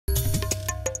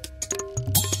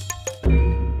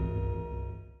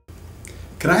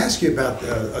Can I ask you about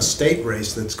a state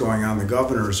race that's going on, the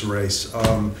governor's race?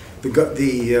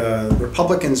 The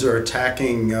Republicans are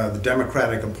attacking the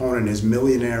Democratic opponent as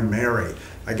Millionaire Mary,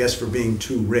 I guess for being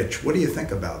too rich. What do you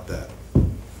think about that?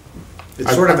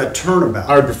 It's sort of a turnabout.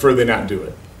 I would prefer they not do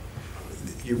it.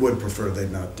 You would prefer they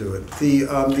not do it.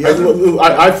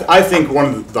 I think one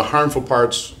of the harmful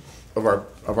parts of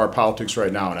our politics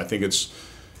right now, and I think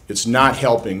it's not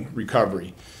helping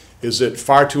recovery, is that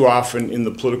far too often in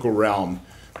the political realm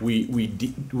we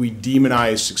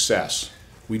demonize success.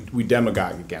 We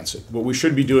demagogue against it. What we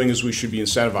should be doing is we should be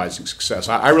incentivizing success.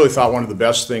 I really thought one of the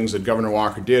best things that Governor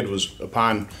Walker did was,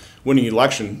 upon winning the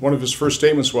election, one of his first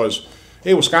statements was,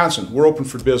 "Hey, Wisconsin, we're open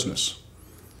for business."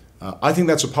 I think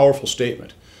that's a powerful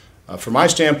statement. From my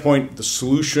standpoint, the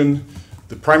solution,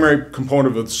 the primary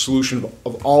component of the solution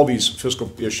of all these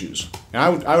fiscal issues, and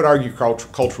I would argue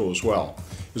cultural as well,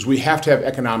 is we have to have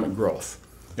economic growth.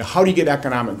 Now, how do you get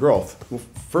economic growth? Well,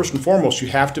 first and foremost, you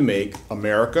have to make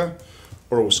America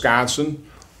or Wisconsin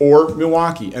or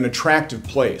Milwaukee an attractive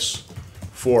place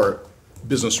for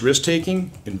business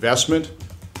risk-taking, investment,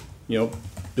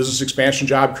 business expansion,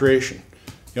 job creation.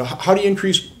 How do you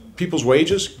increase people's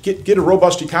wages? Get a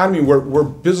robust economy where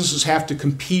businesses have to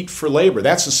compete for labor.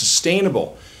 That's a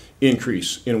sustainable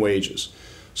increase in wages.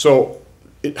 So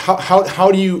how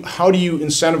do you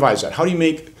incentivize that? How do you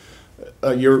make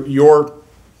your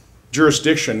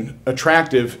jurisdiction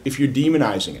attractive if you're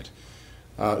demonizing it?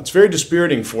 It's very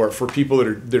dispiriting for people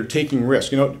that are taking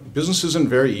risks. Business isn't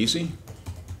very easy.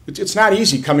 It's not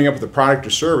easy coming up with a product or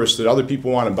service that other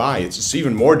people want to buy. It's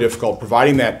even more difficult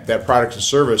providing that product or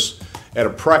service at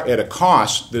a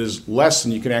cost that is less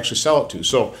than you can actually sell it to.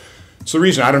 So it's the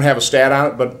reason I don't have a stat on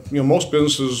it, but most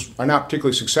businesses are not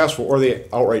particularly successful or they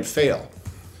outright fail.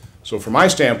 So from my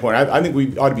standpoint, I think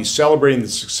we ought to be celebrating the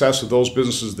success of those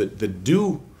businesses that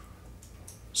do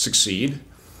succeed,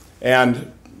 and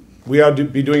we ought to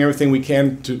be doing everything we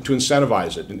can to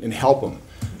incentivize it and help them.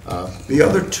 The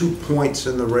other 2 points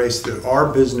in the race that are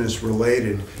business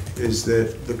related is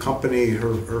that the company,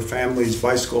 her family's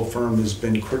bicycle firm, has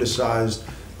been criticized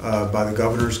by the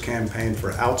governor's campaign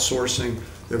for outsourcing.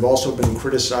 They've also been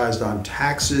criticized on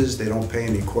taxes. They don't pay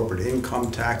any corporate income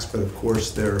tax, but of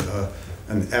course they're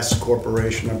an S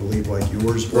corporation, I believe, like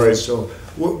yours was. Right. So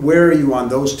where are you on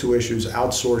those two issues,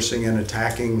 outsourcing and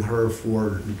attacking her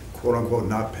for quote unquote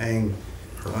not paying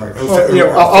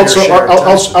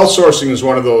outsourcing is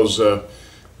one of those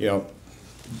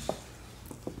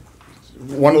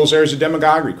one of those areas of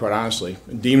demagoguery, quite honestly,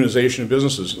 demonization of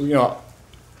businesses.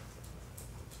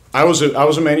 I was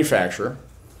a manufacturer,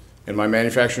 and my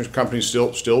manufacturing company is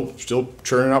still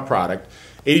churning out product.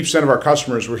 80% of our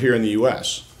customers were here in the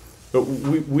U.S., but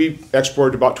we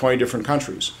exported to about 20 different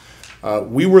countries.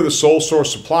 We were the sole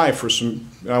source supply for some,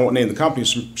 I won't name the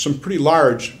companies, some pretty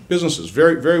large businesses,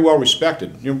 very, very well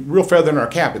respected. Real feather in our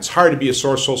cap. It's hard to be a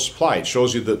sole supply. It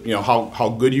shows you that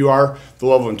how good you are, the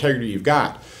level of integrity you've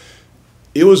got.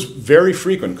 It was very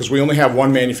frequent, because we only have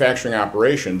one manufacturing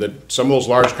operation, that some of those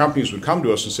large companies would come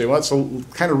to us and say, well, it's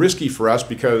kind of risky for us,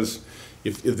 because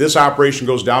if this operation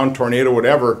goes down, tornado,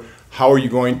 whatever, how are you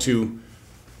going to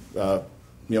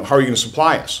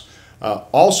supply us?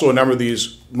 Also, a number of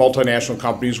these multinational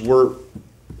companies were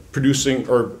producing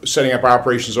or setting up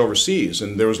operations overseas,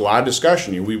 and there was a lot of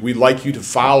discussion. We'd like you to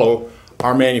follow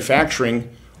our manufacturing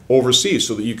overseas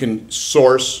so that you can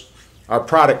source our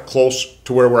product close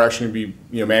to where we're actually going to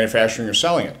be manufacturing or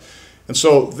selling it. And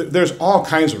so there's all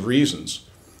kinds of reasons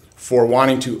for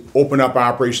wanting to open up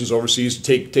operations overseas, to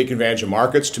take advantage of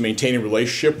markets, to maintain a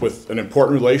relationship with an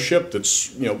important relationship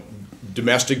that's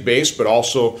domestic based, but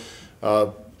also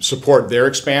support their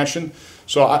expansion.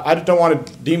 So I don't want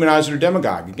to demonize it or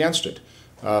demagogue against it.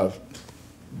 The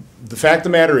fact of the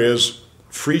matter is,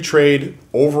 free trade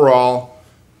overall,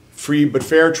 free but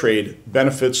fair trade,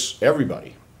 benefits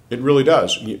everybody. It really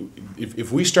does.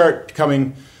 If we start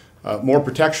becoming more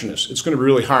protectionist, it's going to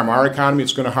really harm our economy.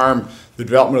 It's going to harm the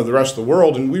development of the rest of the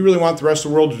world. And we really want the rest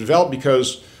of the world to develop,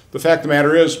 because the fact of the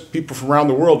matter is, people from around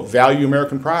the world value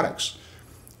American products.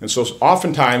 And so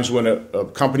oftentimes when a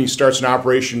company starts an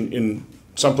operation in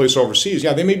someplace overseas,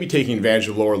 yeah, they may be taking advantage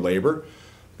of lower labor,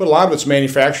 but a lot of it's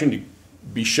manufacturing to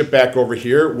be shipped back over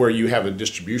here, where you have a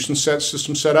distribution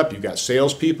system set up, you've got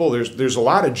salespeople, there's a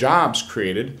lot of jobs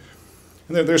created.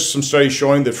 And there's some studies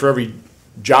showing that for every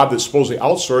job that's supposedly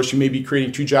outsourced, you may be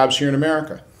creating 2 jobs here in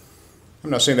America. I'm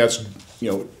not saying that's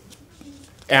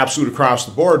absolute across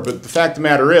the board, but the fact of the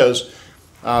matter is,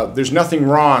 there's nothing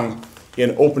wrong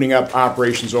in opening up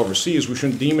operations overseas. We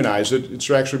shouldn't demonize it.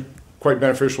 It's actually quite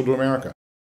beneficial to America.